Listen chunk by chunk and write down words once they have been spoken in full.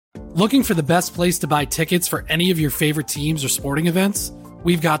Looking for the best place to buy tickets for any of your favorite teams or sporting events?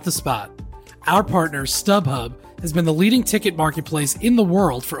 We've got the spot. Our partner, StubHub, has been the leading ticket marketplace in the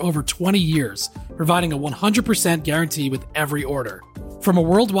world for over 20 years, providing a 100% guarantee with every order. From a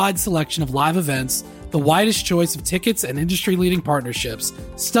worldwide selection of live events, the widest choice of tickets and industry-leading partnerships,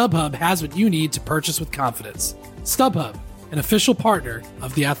 StubHub has what you need to purchase with confidence. StubHub, an official partner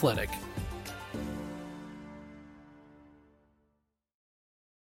of The Athletic.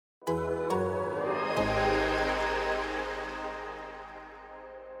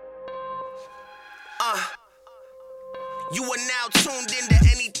 You are now tuned into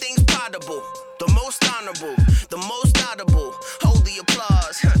Anything's Potable, the most honorable, the most audible. Hold the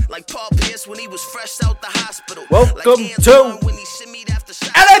applause, like Paul Pierce when he was fresh out the hospital. Welcome to Anything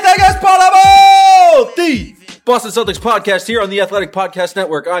is Potable, the Boston Celtics podcast here on the Athletic Podcast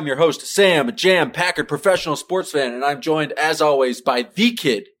Network. I'm your host, Sam Jam Packard, professional sports fan, and I'm joined, as always, by the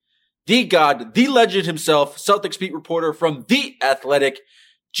kid, the god, the legend himself, Celtics beat reporter from The Athletic,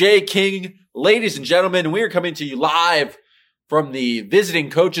 Jay King. Ladies and gentlemen, we are coming to you live from the visiting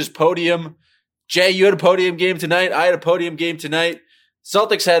coaches podium. Jay, you had a podium game tonight. I had a podium game tonight.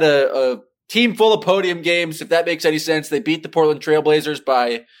 Celtics had a team full of podium games, if that makes any sense. They beat the Portland Trailblazers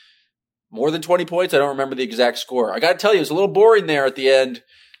by more than 20 points. I don't remember the exact score. I got to tell you, it was a little boring there at the end.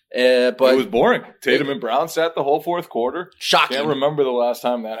 But it was boring. Tatum and Brown sat the whole fourth quarter. Shocking. Can't remember the last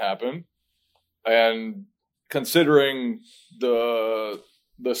time that happened. And considering the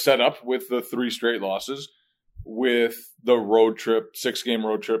setup with the 3 straight losses, with the road trip, 6-game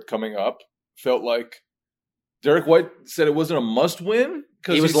road trip coming up, felt like Derek White said it wasn't a must-win.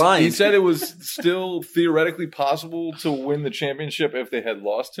 He was lying. He said it was still theoretically possible to win the championship if they had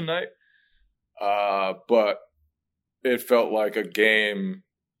lost tonight. But it felt like a game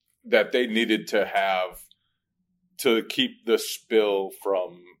that they needed to have to keep the spill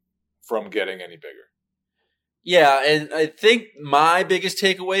from getting any bigger. Yeah, and I think my biggest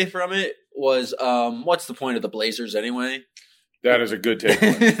takeaway from it was, what's the point of the Blazers anyway? That is a good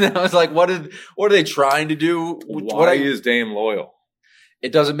takeaway. I was like, what are they trying to do? Why is Dame loyal?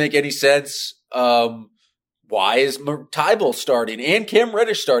 It doesn't make any sense. Why is Tybal starting and Cam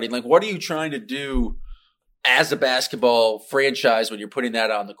Reddish starting? Like, what are you trying to do as a basketball franchise when you're putting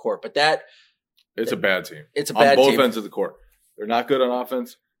that on the court? But it's a bad team. It's a bad team. On team. both ends of the court. They're not good on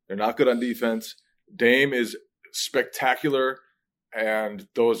offense. They're not good on defense. Dame is spectacular, and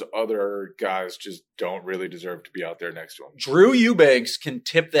those other guys just don't really deserve to be out there next to him. Drew Eubanks can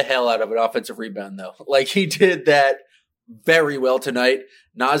tip the hell out of an offensive rebound, though. Like, he did that very well tonight.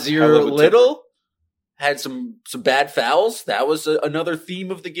 Nasir Little had some bad fouls. That was another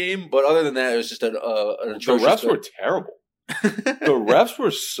theme of the game, but other than that, it was just an atrocious. The refs were terrible. The refs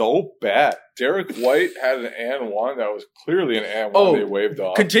were so bad. Derek White had an and one that was clearly an and one they waved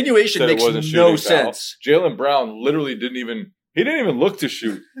off. Continuation makes no sense. Jaylen Brown literally didn't even look to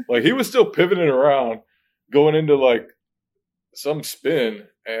shoot. Like, he was still pivoting around, going into like some spin,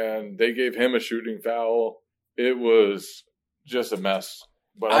 and they gave him a shooting foul. It was just a mess.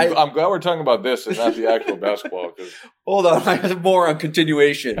 But I'm glad we're talking about this and not the actual basketball. Hold on, I have more on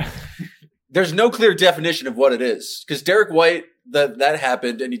continuation. There's no clear definition of what it is. Because Derek White, that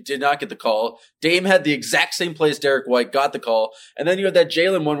happened, and he did not get the call. Dame had the exact same play as Derek White, got the call. And then you had that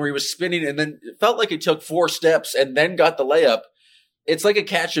Jaylen one where he was spinning, and then it felt like he took 4 steps and then got the layup. It's like a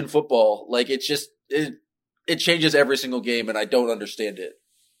catch in football. Like, it changes every single game, and I don't understand it.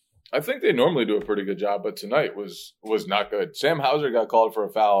 I think they normally do a pretty good job, but tonight was not good. Sam Hauser got called for a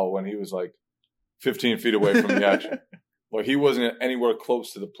foul when he was like 15 feet away from the action. Like, he wasn't anywhere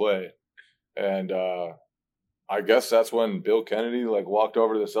close to the play. And I guess that's when Bill Kennedy walked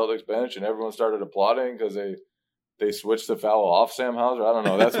over to the Celtics bench and everyone started applauding because they switched the foul off Sam Hauser. I don't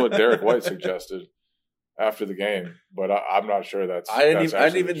know. That's what Derek White suggested after the game, but I'm not sure I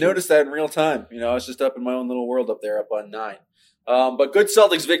didn't even notice that in real time. I was just up in my own little world up there, up on 9. But good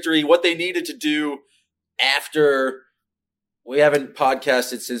Celtics victory. What they needed to do after, we haven't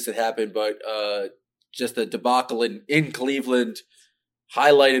podcasted since it happened, but just a debacle in Cleveland,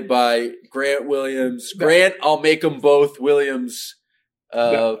 highlighted by Grant Williams. Grant, I'll make them both. Williams,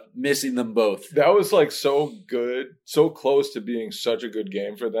 missing them both. That was so good, so close to being such a good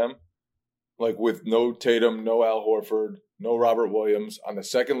game for them. With no Tatum, no Al Horford, no Robert Williams on the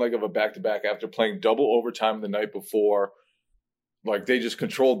second leg of a back-to-back after playing double overtime the night before. They just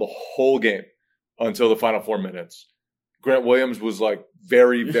controlled the whole game until the final 4 minutes. Grant Williams was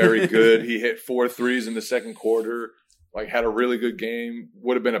very, very good. He hit 4 threes in the second quarter. Had a really good game.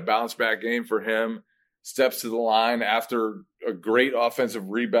 Would have been a bounce back game for him. Steps to the line after a great offensive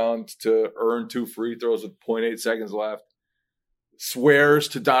rebound to earn 2 free throws with 0.8 seconds left. swears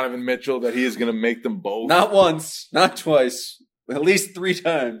to Donovan Mitchell that he is going to make them both. Not once, not twice, but at least 3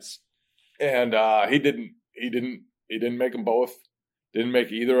 times. And he didn't make them both. Didn't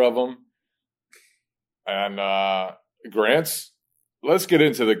make either of them. And Grant's, let's get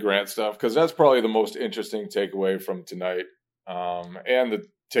into the Grant stuff because that's probably the most interesting takeaway from tonight. And the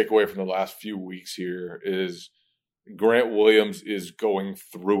takeaway from the last few weeks here is Grant Williams is going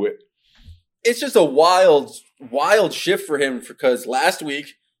through it. It's just a wild shift for him because last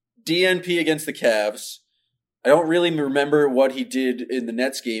week, DNP against the Cavs. I don't really remember what he did in the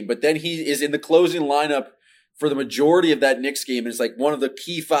Nets game, but then he is in the closing lineup for the majority of that Knicks game. It's like one of the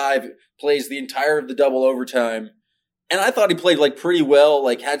key 5 plays the entire of the double overtime. And I thought he played like pretty well,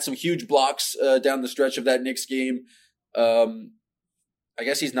 like had some huge blocks down the stretch of that Knicks game. I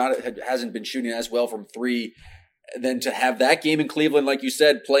guess hasn't been shooting as well from 3. And then to have that game in Cleveland, like you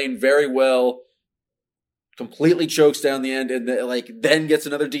said, playing very well, completely chokes down the end, and then gets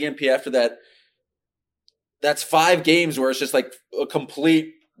another DNP after that. That's 5 games where it's just like a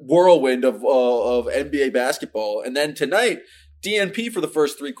complete whirlwind of NBA basketball. And then tonight, DNP for the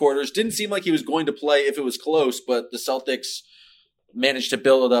first 3 quarters didn't seem like he was going to play if it was close, but the Celtics managed to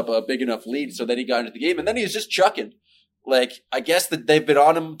build up a big enough lead so that he got into the game. And then he was just chucking. Like, I guess that they've been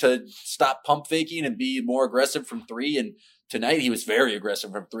on him to stop pump faking and be more aggressive from 3. And tonight he was very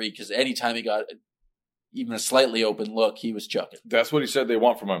aggressive from 3 because anytime he got even a slightly open look, he was chucking. That's what he said they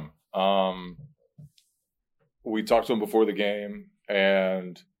want from him. We talked to him before the game,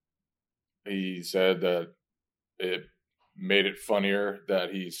 and he said that it made it funnier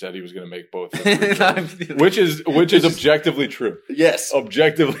that he said he was going to make both, which is objectively true. Yes,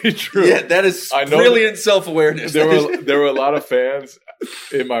 objectively true. Yeah, that is brilliant self-awareness. There were a lot of fans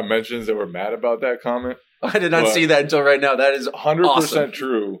in my mentions that were mad about that comment. I did not see that until right now. That is 100% awesome.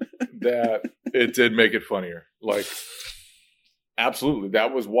 True that it did make it funnier. Like, absolutely.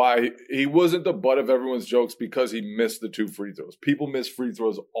 That was why he wasn't the butt of everyone's jokes because he missed the 2 free throws. People miss free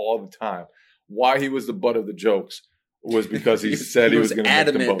throws all the time. Why he was the butt of the jokes was because he said he was going to make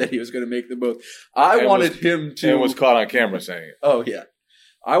them both. Adamant that he was going to make them both. I wanted him to. And was caught on camera saying it. Oh, yeah.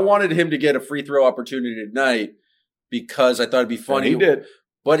 I wanted him to get a free throw opportunity tonight because I thought it'd be funny. And he did.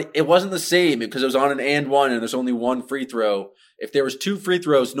 But it wasn't the same because it was on an and 1 and there's only 1 free throw. If there was 2 free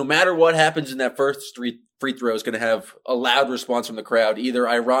throws, no matter what happens in that first free throw is going to have a loud response from the crowd, either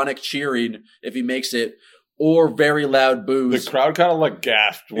ironic cheering if he makes it or very loud boos. The crowd kind of like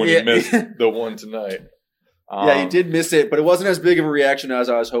gasped when he missed the one tonight. Yeah, he did miss it, but it wasn't as big of a reaction as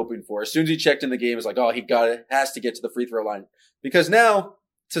I was hoping for. As soon as he checked in the game, it was like, oh, he got it, has to get to the free throw line. Because now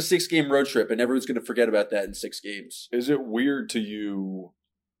it's a 6-game road trip, and everyone's going to forget about that in 6 games. Is it weird to you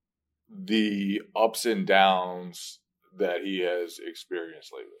the ups and downs that he has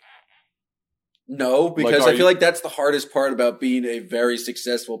experienced lately? No, because I feel like that's the hardest part about being a very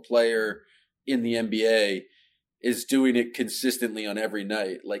successful player in the NBA is doing it consistently on every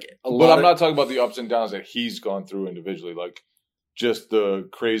night. But I'm not talking about the ups and downs that he's gone through individually. Like, just the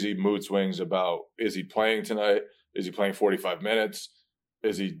crazy mood swings about, is he playing tonight? Is he playing 45 minutes?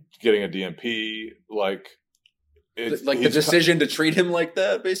 Is he getting a DNP? Like the decision to treat him like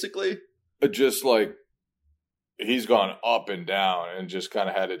that, basically? Just like, he's gone up and down and just kind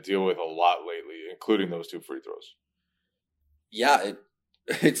of had to deal with a lot lately, including those 2 free throws. Yeah,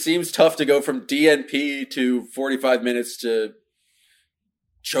 it seems tough to go from DNP to 45 minutes to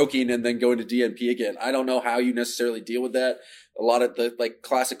choking and then going to DNP again. I don't know how you necessarily deal with that. A lot of the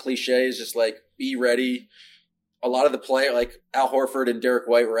classic cliches, just be ready. A lot of the play, Al Horford and Derek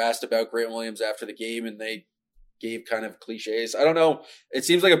White were asked about Grant Williams after the game, and they gave kind of cliches. I don't know. It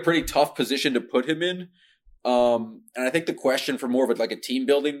seems like a pretty tough position to put him in. And I think the question from more of a team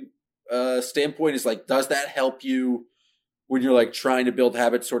building standpoint is does that help you when you're trying to build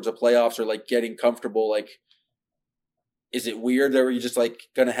habits towards the playoffs or getting comfortable? Is it weird that you're just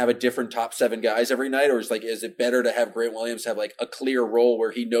going to have a different top 7 guys every night, or is it better to have Grant Williams have a clear role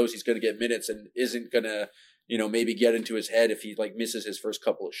where he knows he's going to get minutes and isn't going to maybe get into his head if he misses his first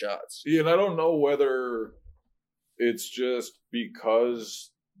couple of shots? Yeah, and I don't know whether it's just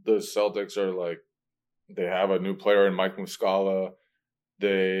because the Celtics are they have a new player in Mike Muscala.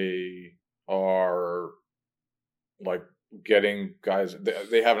 They are getting guys.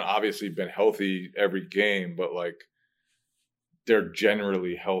 They haven't obviously been healthy every game, but they're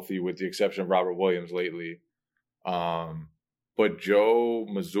generally healthy with the exception of Robert Williams lately. But Joe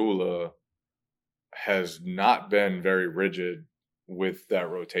Mazzulla has not been very rigid with that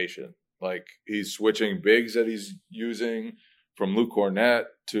rotation. He's switching bigs that he's using from Luke Cornett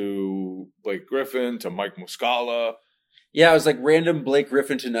to Blake Griffin to Mike Muscala. Yeah, it was random Blake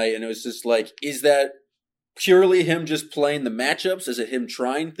Griffin tonight, and it was just is that purely him just playing the matchups? Is it him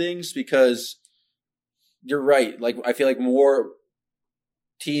trying things? Because you're right. Like, I feel like more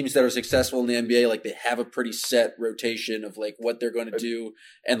teams that are successful in the NBA, like, they have a pretty set rotation of like what they're going to do,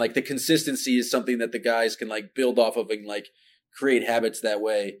 and like the consistency is something that the guys can like build off of and like create habits that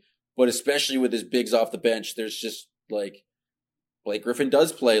way. But especially with his bigs off the bench, there's just like Blake Griffin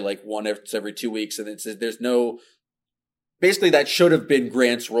does play like once every 2 weeks, and there's no. Basically, that should have been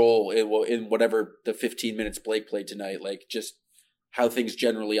Grant's role in whatever the 15 minutes Blake played tonight. Like, just how things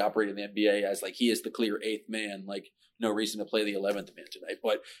generally operate in the NBA, as like he is the clear eighth man. Like, no reason to play the 11th man tonight.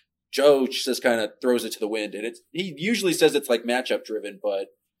 But Joe just kind of throws it to the wind, and he usually says it's like matchup driven. But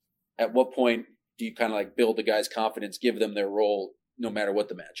at what point do you kind of like build the guy's confidence, give them their role, no matter what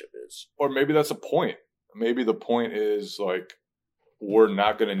the matchup is? Or maybe that's a point. Maybe the point is like, we're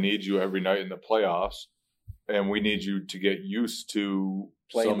not going to need you every night in the playoffs. And we need you to get used to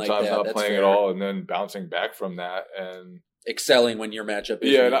playing sometimes like that. not That's playing fair. at all and then bouncing back from that and Excelling when your matchup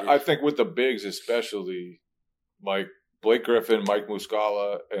is yeah, and needed. I think with the bigs especially, like Blake Griffin, Mike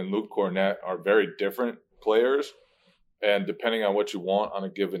Muscala, and Luke Cornett are very different players. And depending on what you want on a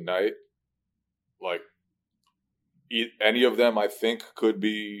given night, like any of them I think could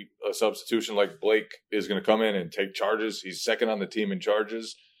be a substitution. Like Blake is going to come in and take charges. He's second on the team in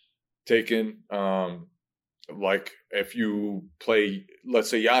charges taken. Like if you play, let's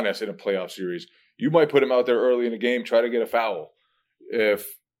say Giannis in a playoff series, you might put him out there early in the game, try to get a foul. If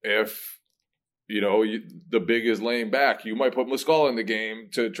you know the big is laying back, you might put Muscala in the game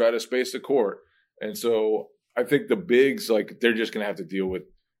to try to space the court. And so I think the bigs, like they're just going to have to deal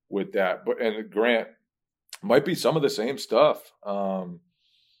with that. But and Grant might be some of the same stuff. Well,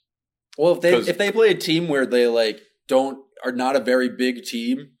 if they play a team where they like are not a very big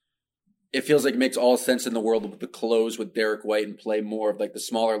team, it feels like it makes all sense in the world to close with Derek White and play more of like the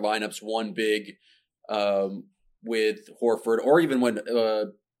smaller lineups, one big with Horford, or even when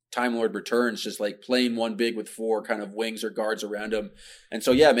Time Lord returns, just like playing one big with four kind of wings or guards around him. And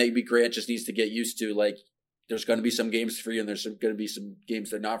so, yeah, maybe Grant just needs to get used to like there's going to be some games for you and there's going to be some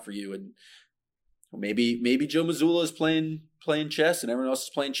games that are not for you. And maybe Joe Mazzulla is playing chess and everyone else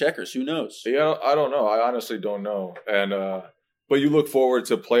is playing checkers. Who knows? Yeah, I don't know. I honestly don't know. And but you look forward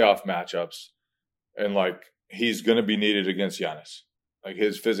to playoff matchups, and like he's going to be needed against Giannis. Like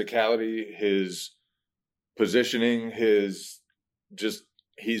his physicality, his positioning, he's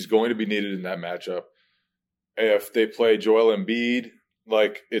going to be needed in that matchup. If they play Joel Embiid,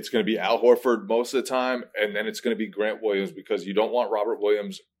 like it's going to be Al Horford most of the time, and then it's going to be Grant Williams because you don't want Robert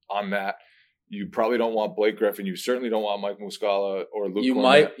Williams on that. You probably don't want Blake Griffin. You certainly don't want Mike Muscala or Luke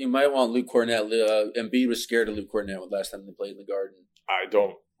Cornett. You might want Luke Cornett. Embiid was scared of Luke Cornett last time they played in the Garden. I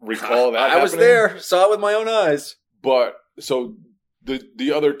don't recall that. I was there. Saw it with my own eyes. But so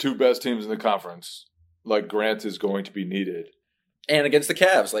the other two best teams in the conference, like Grant is going to be needed. And against the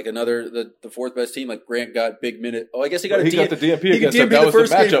Cavs, like the fourth best team, like Grant got big minute. Oh, I guess he got got the DNP against them. That was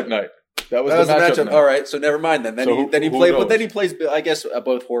the matchup night. That was the matchup night. All right, so never mind then. Then he plays. But then he plays. I guess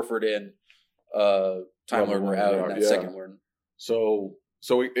both Horford and Time Lord were out in that second one. So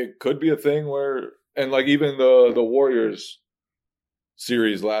it could be a thing where, and like even the Warriors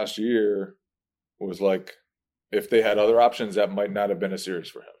series last year was like, if they had other options, that might not have been a series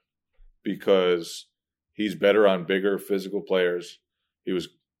for him because he's better on bigger physical players. You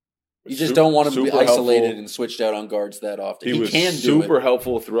just don't want him to be isolated and switched out on guards that often. He was super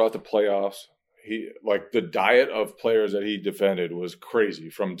helpful throughout the playoffs. He like the diet of players that he defended was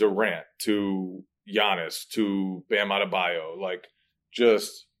crazy, from Durant to Giannis to Bam Adebayo, like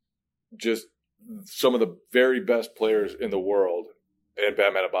just some of the very best players in the world, and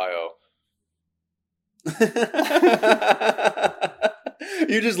Bam Adebayo.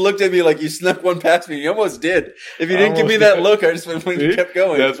 You just looked at me like you snuck one past me. You almost did. If you didn't give me that look, I just kept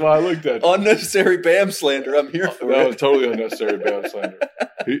going. That's why I looked at you. Unnecessary Bam slander. I'm here for that it. was totally unnecessary Bam slander.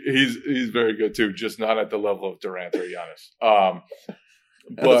 He's very good too, just not at the level of Durant or Giannis.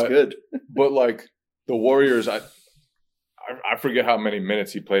 That's good. But like the Warriors, I forget how many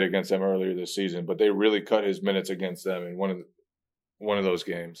minutes he played against them earlier this season, but they really cut his minutes against them in one of those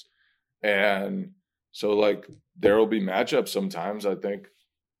games. And so like there will be matchups sometimes, I think,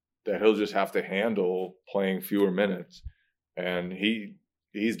 that he'll just have to handle playing fewer minutes. And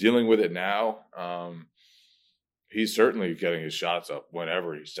he's dealing with it now. He's certainly getting his shots up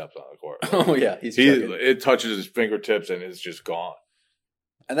whenever he steps on the court. Oh yeah, it touches his fingertips and it's just gone.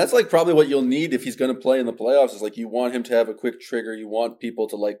 And that's like probably what you'll need if he's going to play in the playoffs. Is like you want him to have a quick trigger. You want people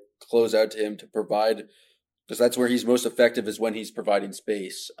to like close out to him to provide, because that's where he's most effective, is when he's providing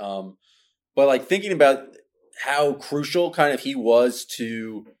space. But like thinking about how crucial kind of he was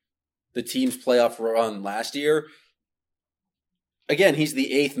to the team's playoff run last year. Again, he's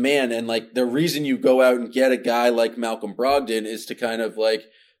the 8th man, and like the reason you go out and get a guy like Malcolm Brogdon is to kind of like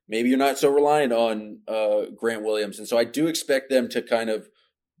maybe you're not so reliant on Grant Williams, and so I do expect them to kind of,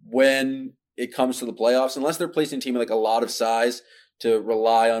 when it comes to the playoffs, unless they're placing a team with like a lot of size, to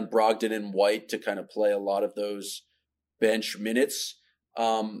rely on Brogdon and White to kind of play a lot of those bench minutes.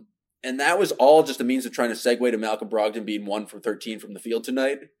 And that was all just a means of trying to segue to Malcolm Brogdon being 1 for 13 from the field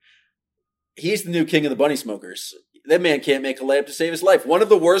tonight. He's the new king of the bunny smokers. That man can't make a layup to save his life. One of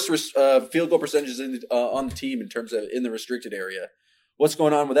the worst field goal percentages on the team in terms of in the restricted area. What's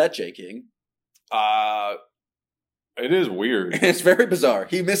going on with that, J. King? It is weird. It's very bizarre.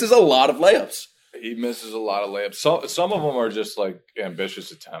 He misses a lot of layups. He misses a lot of layups. Some of them are just like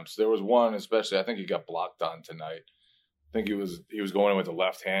ambitious attempts. There was one, especially, I think he got blocked on tonight. I think he was going in with the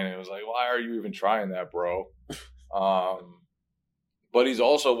left hand, and it was like, why are you even trying that, bro? But he's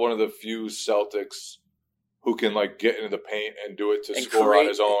also one of the few Celtics who can like get into the paint and do it to score on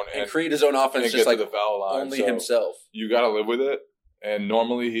his own and create his own offense, just like the foul line. Only himself. You got to live with it. And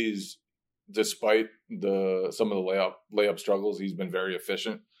normally he's, despite some of the layup struggles, he's been very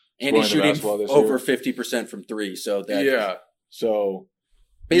efficient. And he's shooting over 50% from 3. So so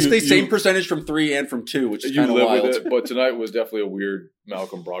basically same percentage from 3 and from 2, which is kind of wild. With it, but tonight was definitely a weird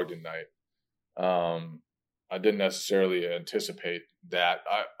Malcolm Brogdon night. I didn't necessarily anticipate that.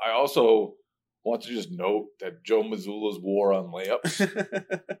 I also want to just note that Joe Mazzulla's war on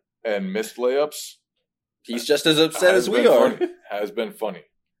layups and missed layups. He's just as upset as we are. Has been funny.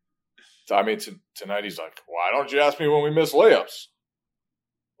 I mean, tonight he's like, why don't you ask me when we miss layups?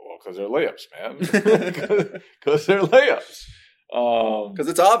 Well, because they're layups, man. Because they're layups. Because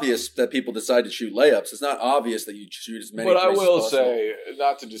it's obvious that people decide to shoot layups. It's not obvious that you shoot as many. But I will say,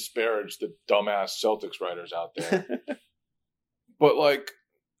 not to disparage the dumbass Celtics writers out there, but like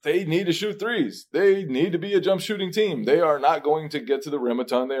they need to shoot threes. They need to be a jump shooting team. They are not going to get to the rim a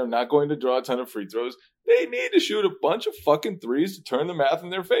ton. They are not going to draw a ton of free throws. They need to shoot a bunch of fucking threes to turn the math in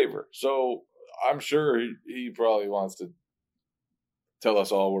their favor. So I'm sure he probably wants to tell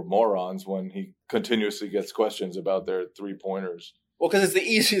us all we're morons when he continuously gets questions about their 3-pointers. Well, because it's the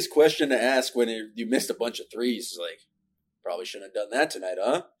easiest question to ask when you missed a bunch of threes. It's like, probably shouldn't have done that tonight,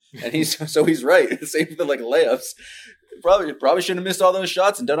 huh? And he's right. Same with like layups. Probably shouldn't have missed all those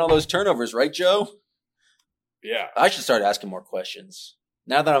shots and done all those turnovers, right, Joe? Yeah. I should start asking more questions.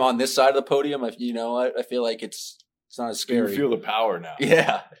 Now that I'm on this side of the podium, I feel like it's not as scary. You feel the power now.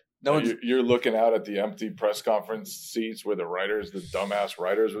 Yeah. You're looking out at the empty press conference seats where the dumbass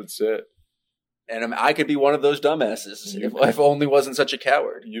writers would sit. And I could be one of those dumbasses if only wasn't such a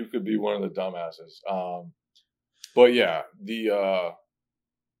coward. You could be one of the dumbasses. But yeah,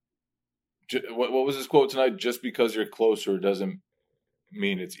 what was his quote tonight? Just because you're closer doesn't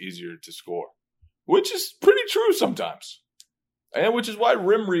mean it's easier to score, which is pretty true sometimes. And which is why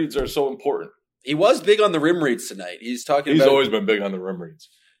rim reads are so important. He was big on the rim reads tonight. He's always been big on the rim reads.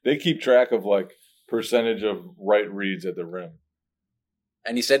 They keep track of like percentage of right reads at the rim.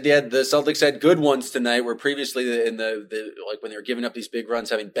 And he said the Celtics had good ones tonight, where previously in the like when they were giving up these big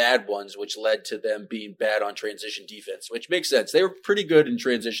runs, having bad ones, which led to them being bad on transition defense, which makes sense. They were pretty good in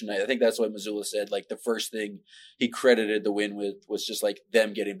transition night. I think that's what Mazzulla said. Like the first thing he credited the win with was just like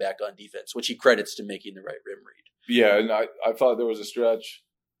them getting back on defense, which he credits to making the right rim read. Yeah, and I thought there was a stretch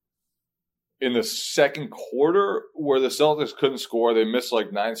in the second quarter where the Celtics couldn't score. They missed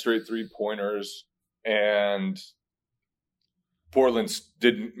like 9 straight 3-pointers, and Portland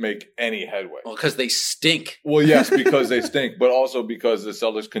didn't make any headway. Well, because they stink. Well, yes, because they stink, but also because the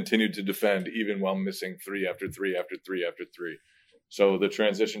Celtics continued to defend even while missing 3 after 3 after 3 after 3. So the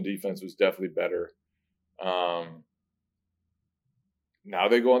transition defense was definitely better. Now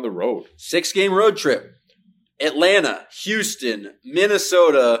they go on the road. 6-game road trip. Atlanta, Houston,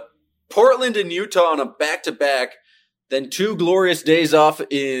 Minnesota, Portland, and Utah on a back-to-back. Then 2 glorious days off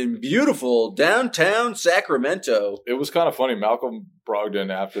in beautiful downtown Sacramento. It was kind of funny. Malcolm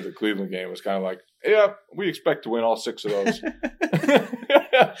Brogdon, after the Cleveland game, was kind of like, yeah, we expect to win all 6 of those.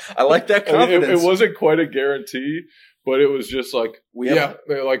 I like that confidence. It wasn't quite a guarantee, but it was just like,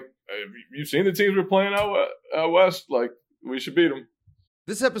 they're like, you've seen the teams we're playing out west? Like, we should beat them.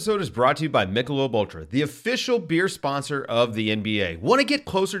 This episode is brought to you by Michelob Ultra, the official beer sponsor of the NBA. Want to get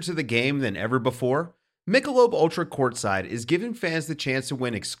closer to the game than ever before? Michelob Ultra Courtside is giving fans the chance to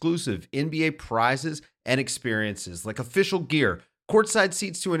win exclusive NBA prizes and experiences like official gear, courtside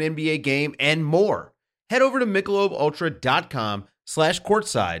seats to an NBA game, and more. Head over to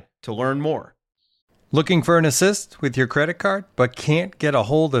MichelobUltra.com/courtside to learn more. Looking for an assist with your credit card but can't get a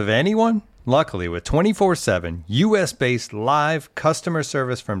hold of anyone? Luckily, with 24/7 US-based live customer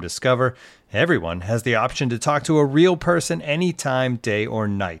service from Discover, everyone has the option to talk to a real person anytime, day or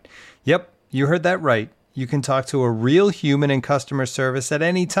night. Yep, you heard that right. You can talk to a real human in customer service at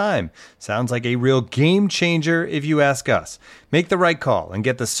any time. Sounds like a real game changer if you ask us. Make the right call and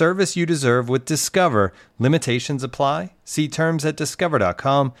get the service you deserve with Discover. Limitations apply. See terms at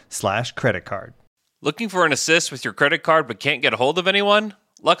discover.com/creditcard. Looking for an assist with your credit card but can't get a hold of anyone?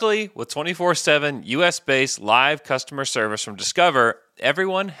 Luckily, with 24/7 US-based live customer service from Discover,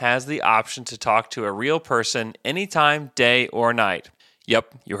 everyone has the option to talk to a real person anytime, day or night.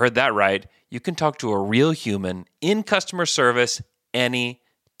 Yep, you heard that right. You can talk to a real human in customer service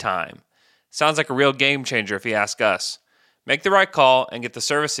anytime. Sounds like a real game changer if you ask us. Make the right call and get the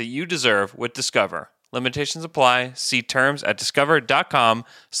service that you deserve with Discover. Limitations apply. See terms at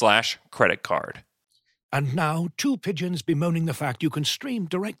discover.com/creditcard. And now, two pigeons bemoaning the fact you can stream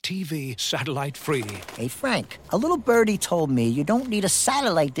DirecTV satellite-free. Hey, Frank, a little birdie told me you don't need a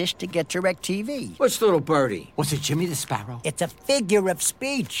satellite dish to get DirecTV. Which little birdie? Was it Jimmy the Sparrow? It's a figure of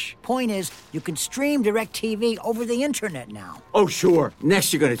speech. Point is, you can stream DirecTV over the internet now. Oh, sure.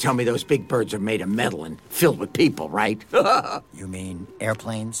 Next you're going to tell me those big birds are made of metal and filled with people, right? You mean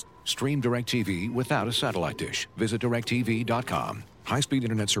airplanes? Stream DirecTV without a satellite dish. Visit DirecTV.com. High-speed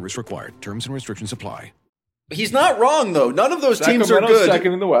internet service required. Terms and restrictions apply. He's not wrong, though. None of those teams are good.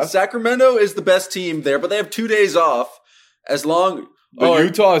 Second in the West. Sacramento is the best team there, but they have 2 days off.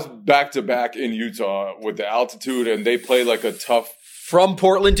 Utah's back-to-back in Utah with the altitude, and they play like a tough... From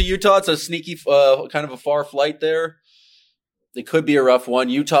Portland to Utah, it's a sneaky, kind of a far flight there. It could be a rough one.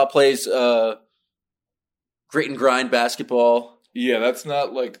 Utah plays grit and grind basketball. Yeah, that's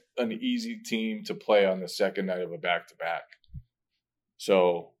not like an easy team to play on the second night of a back-to-back.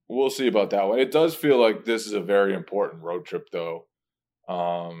 So... we'll see about that one. It does feel like this is a very important road trip, though.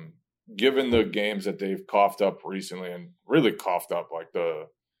 Given the games that they've coughed up recently, and really coughed up, like the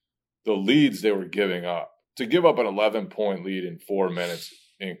leads they were giving up. To give up an 11-point lead in 4 minutes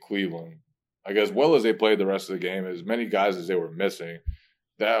in Cleveland, like as well as they played the rest of the game, as many guys as they were missing,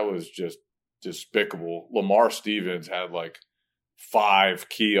 that was just despicable. Lamar Stevens had like 5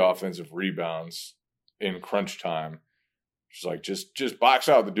 key offensive rebounds in crunch time. She's like, just box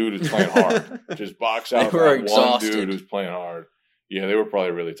out the dude who's playing hard. Just box out that one dude who's playing hard. Yeah, they were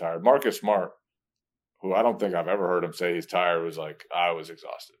probably really tired. Marcus Smart, who I don't think I've ever heard him say he's tired, was like, I was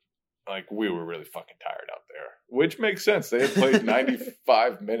exhausted. Like, we were really fucking tired out there. Which makes sense. They had played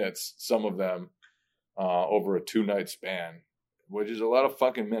 95 minutes, some of them, over a 2-night span, which is a lot of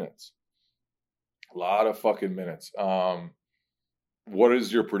fucking minutes. A lot of fucking minutes. What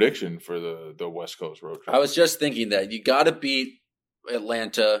is your prediction for the West Coast road trip? I was just thinking that you got to beat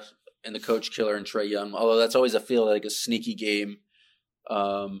Atlanta and the coach killer and Trae Young, although that's always like a sneaky game.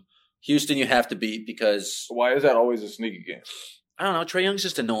 Houston you have to beat because... Why is that always a sneaky game? I don't know. Trae Young's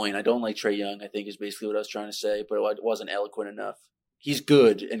just annoying. I don't like Trae Young, I think is basically what I was trying to say, but it wasn't eloquent enough. He's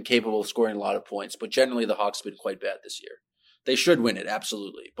good and capable of scoring a lot of points, but generally the Hawks have been quite bad this year. They should win it,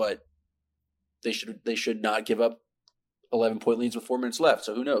 absolutely, but they should not give up 11-point leads with 4 minutes left,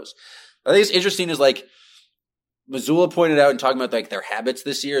 so who knows? I think it's interesting is like Missoula pointed out and talking about like their habits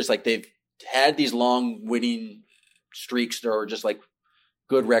this year is like they've had these long winning streaks that are just like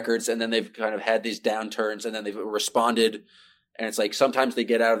good records, and then they've kind of had these downturns, and then they've responded, and it's like sometimes they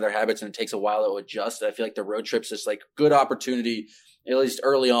get out of their habits and it takes a while to adjust. I feel like the road trips is like good opportunity, at least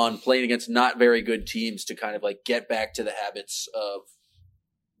early on, playing against not very good teams to kind of like get back to the habits of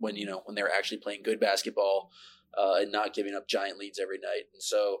when they're actually playing good basketball. And not giving up giant leads every night. And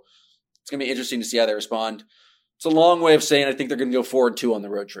so it's going to be interesting to see how they respond. It's a long way of saying I think they're going to go 4-2 on the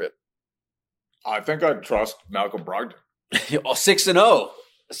road trip. I think I'd trust Malcolm Brogdon. 6-0.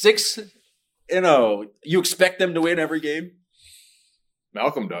 6-0. You expect them to win every game?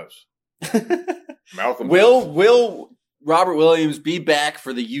 Malcolm does. Malcolm Will Robert Williams be back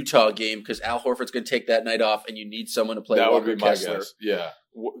for the Utah game because Al Horford's going to take that night off and you need someone to play That Walker would be my Kessler. guess. Yeah.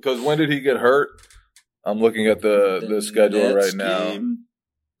 Because when did he get hurt? I'm looking at the schedule right now. Game.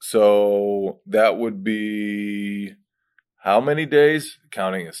 So that would be how many days?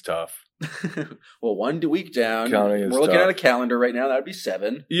 Counting is tough. Well, 1 week down. Counting is We're looking tough. at a calendar right now. That would be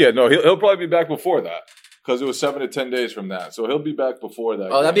 7. Yeah, no, he'll probably be back before that because it was 7 to 10 days from that. So he'll be back before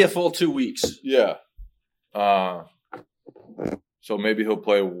that. Oh, that'd be a full 2 weeks. Yeah. So maybe he'll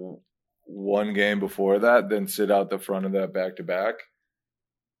play one game before that, then sit out the front of that back-to-back.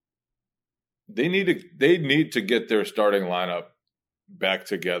 They need to get their starting lineup back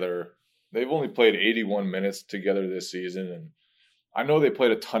together. They've only played 81 minutes together this season, and I know they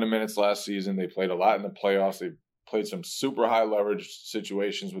played a ton of minutes last season. They played a lot in the playoffs. They played some super high leverage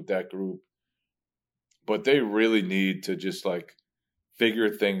situations with that group. but they really need to just like figure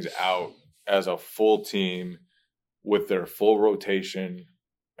things out as a full team with their full rotation,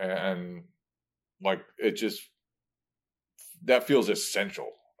 and like it just that feels essential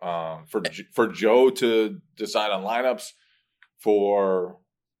for Joe to decide on lineups, for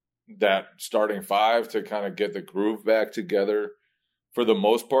that starting five to kind of get the groove back together. For the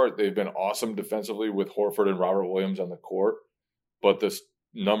most part, they've been awesome defensively with Horford and Robert Williams on the court, but the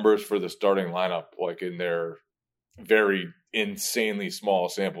numbers for the starting lineup, like in their very insanely small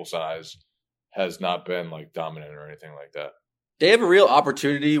sample size, has not been like dominant or anything like that. They have a real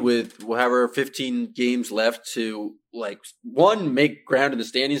opportunity with however 15 games left to, like, one, make ground in the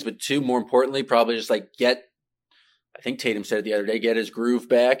standings, but two, more importantly, probably just like get, I think Tatum said it the other day, get his groove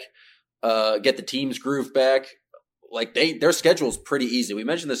back, get the team's groove back. Like their schedule's pretty easy. We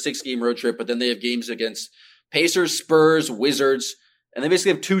mentioned the 6-game road trip, but then they have games against Pacers, Spurs, Wizards, and they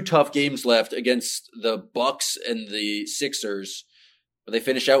basically have 2 tough games left against the Bucks and the Sixers. But they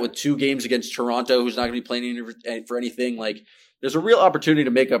finish out with 2 games against Toronto, who's not going to be playing for anything. Like, there's a real opportunity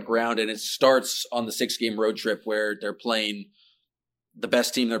to make up ground, and it starts on the 6-game road trip where they're playing. The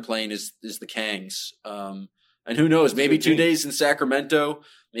best team they're playing is the Kangs. And who knows? Maybe 2 days in Sacramento.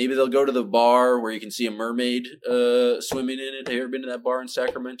 Maybe they'll go to the bar where you can see a mermaid swimming in it. Have you ever been to that bar in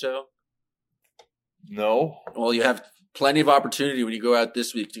Sacramento? No. Well, you have plenty of opportunity when you go out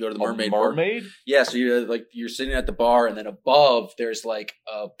this week to go to the mermaid bar. Mermaid? Yeah, so you're sitting at the bar, and then above there's like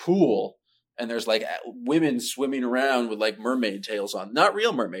a pool, and there's like women swimming around with like mermaid tails on. Not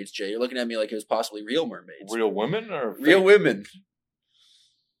real mermaids, Jay. You're looking at me like it was possibly real mermaids. Real women or real fake? Women?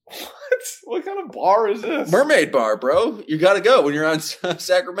 What kind of bar is this? Mermaid bar, bro. You got to go when you're on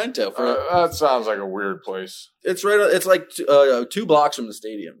Sacramento. That sounds like a weird place. It's right. It's like 2 blocks from the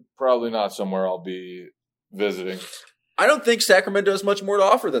stadium. Probably not somewhere I'll be visiting. I don't think Sacramento has much more to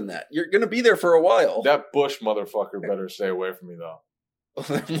offer than that. You're going to be there for a while. That Bush motherfucker better stay away from me, though.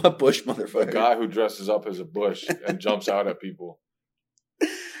 What Bush motherfucker? The guy who dresses up as a bush and jumps out at people.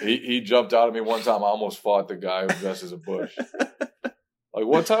 He jumped out at me one time. I almost fought the guy who dresses a bush. Like,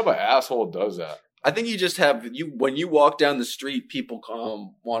 what type of asshole does that? I think you just have when you walk down the street, people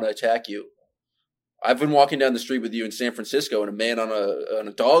want to attack you. I've been walking down the street with you in San Francisco, and a man on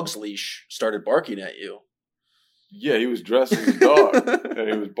a dog's leash started barking at you. Yeah, he was dressed as a dog, and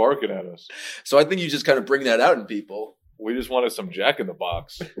he was barking at us. So I think you just kind of bring that out in people. We just wanted some Jack in the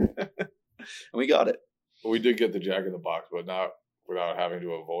Box. And we got it. We did get the Jack in the Box, but not without having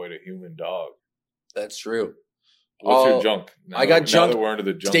to avoid a human dog. That's true. What's your junk? I got junk, we're into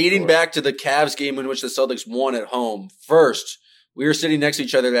the junk dating story. back to the Cavs game in which the Celtics won at home. First, we were sitting next to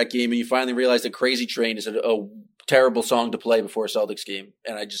each other that game, and you finally realized that Crazy Train is a terrible song to play before a Celtics game,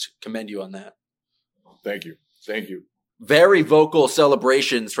 and I just commend you on that. Thank you. Thank you. Very vocal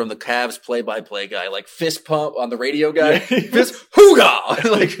celebrations from the Cavs play-by-play guy, like fist pump on the radio guy. Fist hooga!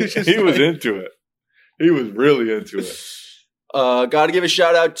 Like, he was into it. He was really into it. Got to give a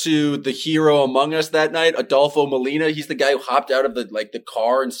shout out to the hero among us that night, Adolfo Molina. He's the guy who hopped out of the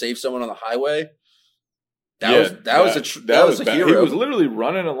car and saved someone on the highway. That was a hero. He was literally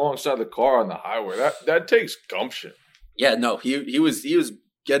running alongside the car on the highway. That takes gumption. Yeah, no, he was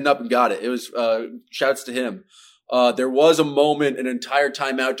getting up and got it. It was shouts to him. There was a moment, an entire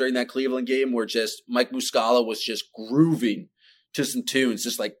timeout during that Cleveland game where just Mike Muscala was just grooving to some tunes,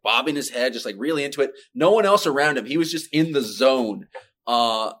 just like bobbing his head, just like really into it. No one else around him. He was just in the zone.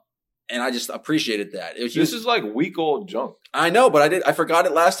 And I just appreciated that. This is like week-old junk. I know, but I forgot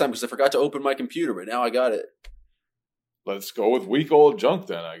it last time because I forgot to open my computer, but now I got it. Let's go with week-old junk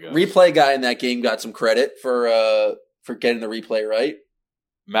then, I guess. Replay guy in that game got some credit for getting the replay right.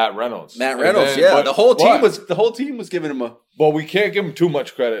 Matt Reynolds. The whole team was giving him a. Well, we can't give him too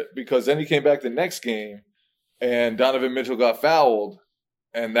much credit because then he came back the next game and Donovan Mitchell got fouled,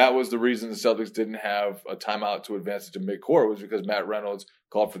 and that was the reason the Celtics didn't have a timeout to advance it to midcourt, was because Matt Reynolds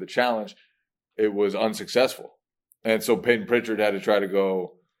called for the challenge. It was unsuccessful. And so Peyton Pritchard had to try to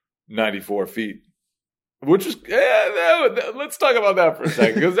go 94 feet, which is, let's talk about that for a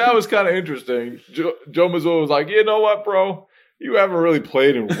second, because that was kind of interesting. Joe Mazzulla was like, you know what, bro? You haven't really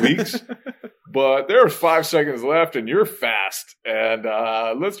played in weeks, but there's 5 seconds left and you're fast. And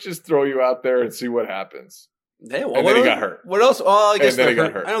let's just throw you out there and see what happens. Hey, and then he got hurt. What else? Well, I guess he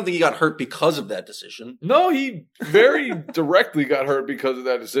got hurt. I don't think he got hurt because of that decision. No, he very directly got hurt because of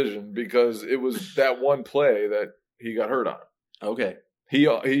that decision, because it was that one play that he got hurt on. Okay. He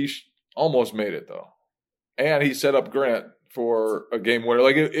almost made it, though. And he set up Grant for a game winner.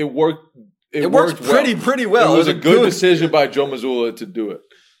 Like, it worked. It worked pretty well. It was a good decision by Joe Mazzulla to do it.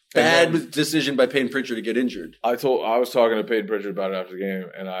 Bad decision by Peyton Pritchard to get injured. I was talking to Peyton Pritchard about it after the game,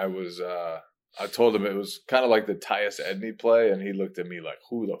 and I was I told him it was kind of like the Tyus Edney play, and he looked at me like,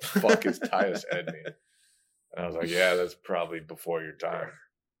 who the fuck is Tyus Edney? And I was like, yeah, that's probably before your time.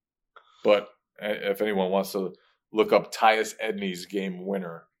 But if anyone wants to look up Tyus Edney's game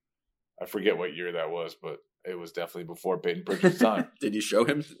winner, I forget what year that was, but it was definitely before Peyton Pritchard's time. Did you show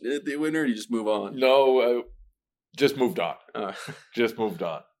him the winner, or did you just move on? No, just moved on. Just moved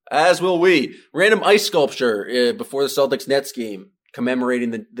on. As will we. Random ice sculpture before the Celtics-Nets game,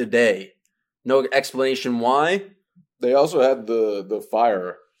 commemorating the day. No explanation why. They also had the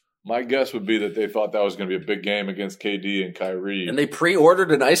fire. My guess would be that they thought that was going to be a big game against KD and Kyrie. And they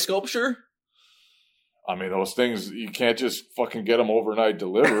pre-ordered an ice sculpture? I mean, those things, you can't just fucking get them overnight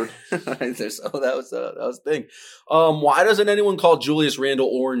delivered. That was the thing. Why doesn't anyone call Julius Randle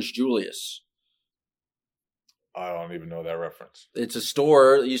Orange Julius? I don't even know that reference. It's a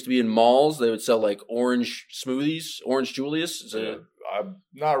store that used to be in malls. They would sell like orange smoothies. Orange Julius? I'm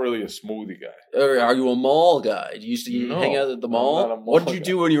not really a smoothie guy. Are you a mall guy? Do you used to hang out at the mall? I'm not a mall What did you guy.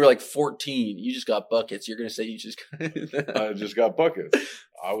 do when you were like 14? You just got buckets. You're going to say you just... I just got buckets.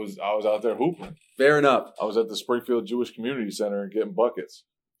 I was out there hooping. Fair enough. I was at the Springfield Jewish Community Center getting buckets.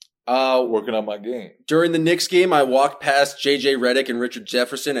 Working on my game. During the Knicks game, I walked past J.J. Redick and Richard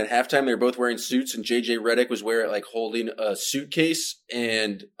Jefferson. At halftime, they were both wearing suits, and J.J. Redick was holding a suitcase,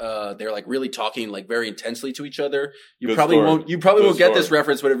 and they're like really talking like very intensely to each other. You probably won't get this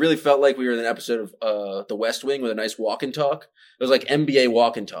reference, but it really felt like we were in an episode of The West Wing with a nice walk and talk. It was like NBA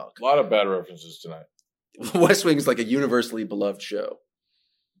walk and talk. A lot of bad references tonight. West Wing is like a universally beloved show.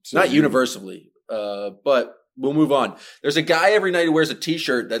 Not universally, but we'll move on. There's a guy every night who wears a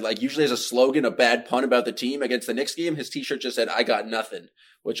T-shirt that like usually has a slogan, a bad pun about the team. Against the Knicks game, his T-shirt just said, "I got nothing,"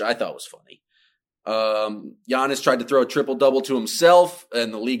 which I thought was funny. Giannis tried to throw a triple-double to himself,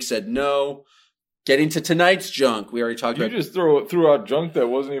 and the league said no. Getting to tonight's junk, we already talked about. You just threw out junk that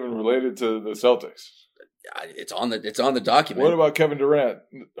wasn't even related to the Celtics. It's on the document. What about Kevin Durant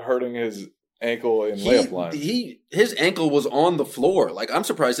hurting his ankle in layup line? His ankle was on the floor. Like, I'm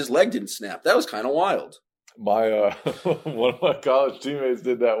surprised his leg didn't snap. That was kind of wild. My one of my college teammates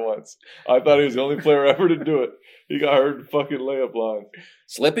did that once. I thought he was the only player ever to do it. He got hurt in fucking layup line.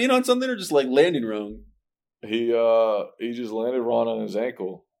 Slipping on something or just like landing wrong? He just landed wrong on his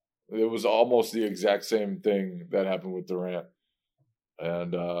ankle. It was almost the exact same thing that happened with Durant.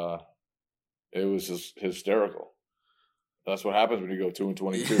 And it was just hysterical. That's what happens when you go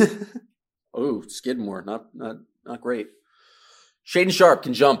 2-22. Oh, Skidmore, not great. Shaden Sharp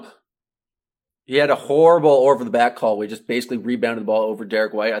can jump. He had a horrible over the back call. We just basically rebounded the ball over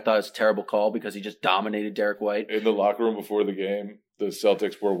Derek White. I thought it was a terrible call because he just dominated Derek White. In the locker room before the game, the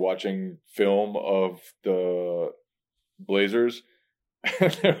Celtics were watching film of the Blazers.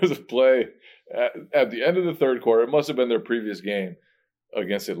 And there was a play at the end of the third quarter. It must have been their previous game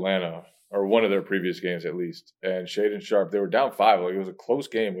against Atlanta, or one of their previous games at least. And Shaden Sharp, they were down 5. Like, it was a close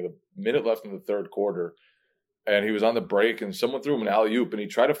game with a minute left in the third quarter. And he was on the break, and someone threw him an alley-oop, and he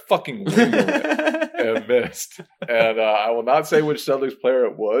tried to fucking windmill it and missed. And I will not say which Celtics player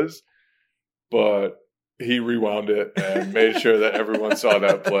it was, but he rewound it and made sure that everyone saw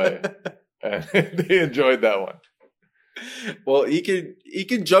that play. And they enjoyed that one. Well, he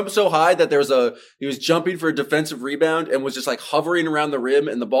can jump so high that he was jumping for a defensive rebound and was just like hovering around the rim,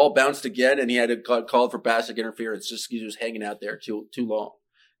 and the ball bounced again, and he had to call for passive interference just because he was hanging out there too long.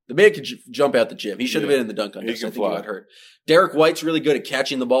 The man could jump out the gym. He should have been in the dunk contest. I think he got hurt. Derek White's really good at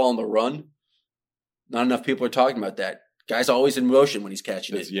catching the ball on the run. Not enough people are talking about that. Guy's always in motion when he's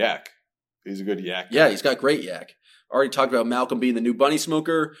catching it. It's yak. He's a good yak. Yeah, he's got great yak. Already talked about Malcolm being the new bunny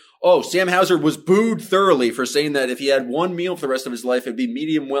smoker. Oh, Sam Hauser was booed thoroughly for saying that if he had one meal for the rest of his life, it'd be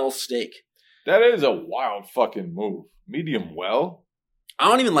medium well steak. That is a wild fucking move. Medium well? I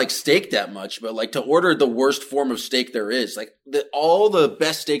don't even like steak that much, but like to order the worst form of steak there is. Like all the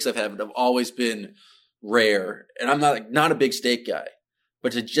best steaks I've had have always been rare, and I'm not a big steak guy.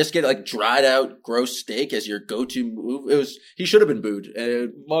 But to just get like dried out gross steak as your go-to move, he should have been booed.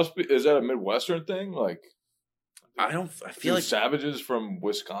 Must be. Is that a Midwestern thing? Like, I feel like savages from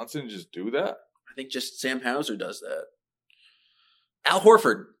Wisconsin just do that. I think just Sam Hauser does that. Al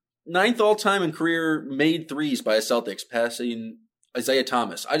Horford, 9th all-time in career made threes by a Celtics, passing Isaiah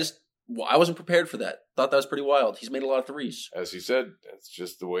Thomas. I wasn't prepared for that. Thought that was pretty wild. He's made a lot of threes. As he said, that's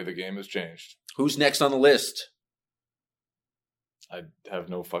just the way the game has changed. Who's next on the list? I have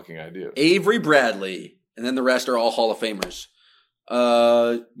no fucking idea. Avery Bradley. And then the rest are all Hall of Famers.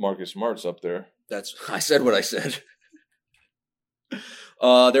 Marcus Smart's up there. I said what I said.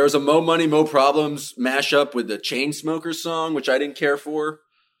 There was a Mo Money, Mo Problems mashup with the Chainsmokers song, which I didn't care for.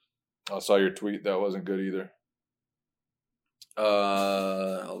 I saw your tweet. That wasn't good either.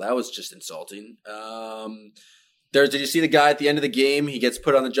 That was just insulting. Did you see the guy at the end of the game? He gets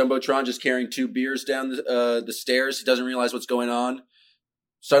put on the Jumbotron just carrying 2 beers down the stairs. He doesn't realize what's going on.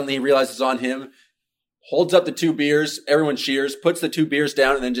 Suddenly he realizes it's on him. Holds up the 2 beers. Everyone cheers. Puts the 2 beers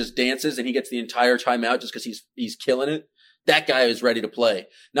down and then just dances. And he gets the entire timeout just because he's killing it. That guy is ready to play.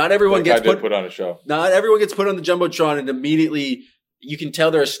 Not everyone gets put on a show. Not everyone gets put on the Jumbotron and immediately you can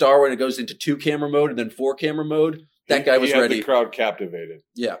tell they're a star when it goes into 2 camera mode and then 4 camera mode. That guy was ready. The crowd captivated.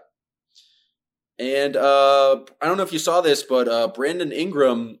 Yeah. And I don't know if you saw this, but Brandon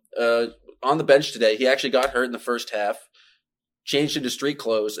Ingram on the bench today, he actually got hurt in the first half, changed into street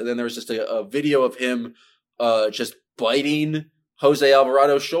clothes, and then there was just a video of him just biting Jose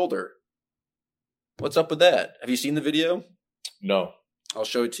Alvarado's shoulder. What's up with that? Have you seen the video? No. I'll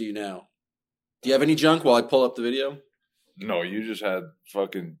show it to you now. Do you have any junk while I pull up the video? No, you just had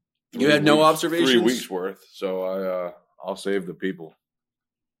fucking... You had no observations? 3 weeks worth, so I'll save the people.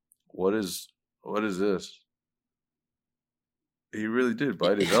 What is this? He really did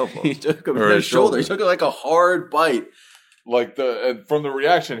bite his elbow. He took him in his shoulder. He took it like a hard bite. From the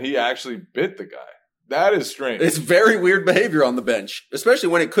reaction, he actually bit the guy. That is strange. It's very weird behavior on the bench, especially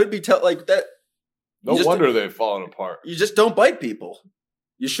when it could be like that. No wonder they've fallen apart. You just don't bite people.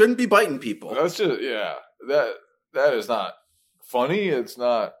 You shouldn't be biting people. That's just that is not funny. It's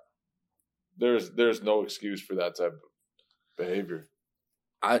not. There's no excuse for that type of behavior.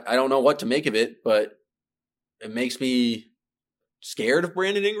 I don't know what to make of it, but it makes me scared of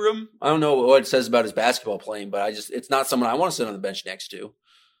Brandon Ingram. I don't know what it says about his basketball playing, but it's not someone I want to sit on the bench next to.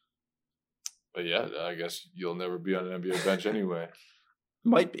 But yeah, I guess you'll never be on an NBA bench anyway.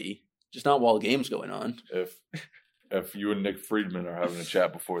 Might be. Just not while the game's going on. If you and Nick Friedman are having a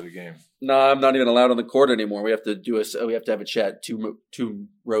chat before the game. No, I'm not even allowed on the court anymore. We have to have a chat two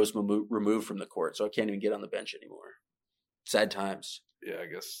rows removed from the court, so I can't even get on the bench anymore. Sad times. Yeah, I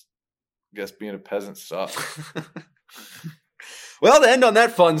guess being a peasant sucks. Well, to end on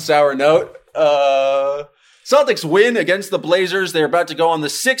that fun, sour note, Celtics win against the Blazers. They're about to go on the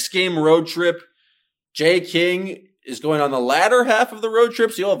 6-game road trip. Jay King is going on the latter half of the road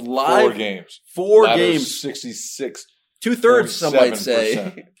trip, so you'll have live 4 games. 4 games. 66. 2/3, some might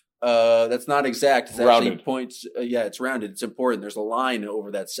say. That's not exact. It's rounded. Actually points. It's rounded. It's important. There's a line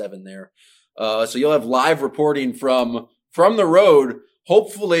over that 7 there. So you'll have live reporting from the road.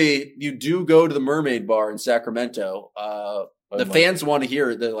 Hopefully you do go to the Mermaid Bar in Sacramento. The fans want to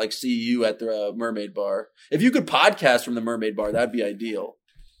hear it. See you at the Mermaid Bar. If you could podcast from the Mermaid Bar, that'd be ideal.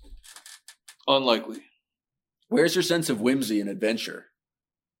 Unlikely. Where's your sense of whimsy and adventure?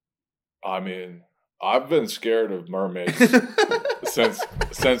 I mean, I've been scared of mermaids since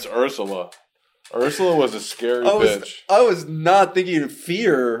Ursula. Ursula was a scary bitch. I was not thinking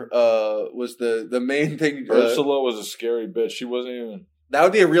fear was the main thing. Ursula was a scary bitch. She wasn't even... That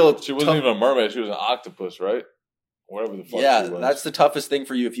would be a real... She wasn't even a mermaid. She was an octopus, right? Whatever the fuck she was. Yeah, that's the toughest thing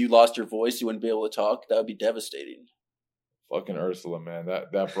for you. If you lost your voice, you wouldn't be able to talk. That would be devastating. Fucking Ursula, man.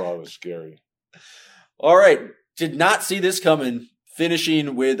 That broad was scary. All right. Did not see this coming,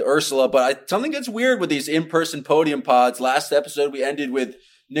 finishing with Ursula, but something gets weird with these in-person podium pods. Last episode, we ended with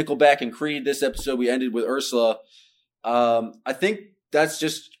Nickelback and Creed. This episode, we ended with Ursula. I think that's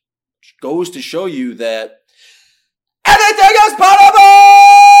just goes to show you that anything is possible!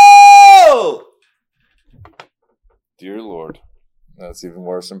 Dear Lord. That's even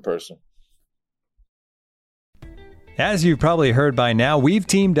worse in person. As you've probably heard by now, we've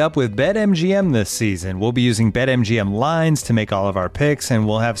teamed up with BetMGM this season. We'll be using BetMGM lines to make all of our picks, and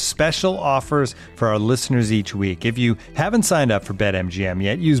we'll have special offers for our listeners each week. If you haven't signed up for BetMGM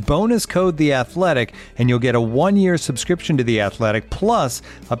yet, use bonus code The Athletic, and you'll get a 1-year subscription to The Athletic, plus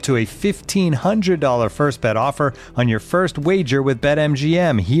up to a $1,500 first bet offer on your first wager with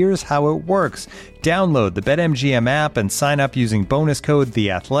BetMGM. Here's how it works. Download the BetMGM app and sign up using bonus code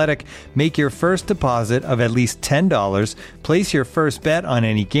The Athletic. Make your first deposit of at least $10. Place your first bet on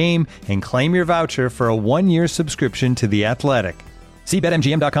any game and claim your voucher for a 1-year subscription to The Athletic. See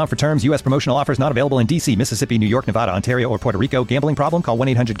BetMGM.com for terms. U.S. promotional offers not available in D.C., Mississippi, New York, Nevada, Ontario, or Puerto Rico. Gambling problem? Call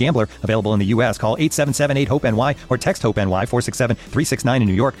 1-800-GAMBLER. Available in the U.S. Call 877-8-HOPE-NY or text HOPE-NY 467-369 in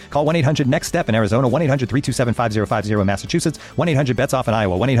New York. Call 1-800-NEXT-STEP in Arizona. 1-800-327-5050 in Massachusetts. 1-800-BETS-OFF in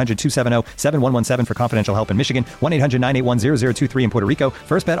Iowa. 1-800-270-7117 for confidential help in Michigan. 1-800-981-0023 in Puerto Rico.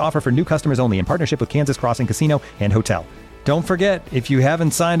 First bet offer for new customers only in partnership with Kansas Crossing Casino and Hotel. Don't forget, if you haven't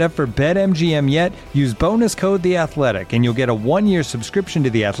signed up for BetMGM yet, use bonus code The Athletic, and you'll get a 1-year subscription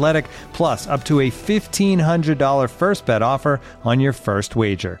to The Athletic, plus up to a $1,500 first bet offer on your first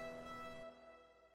wager.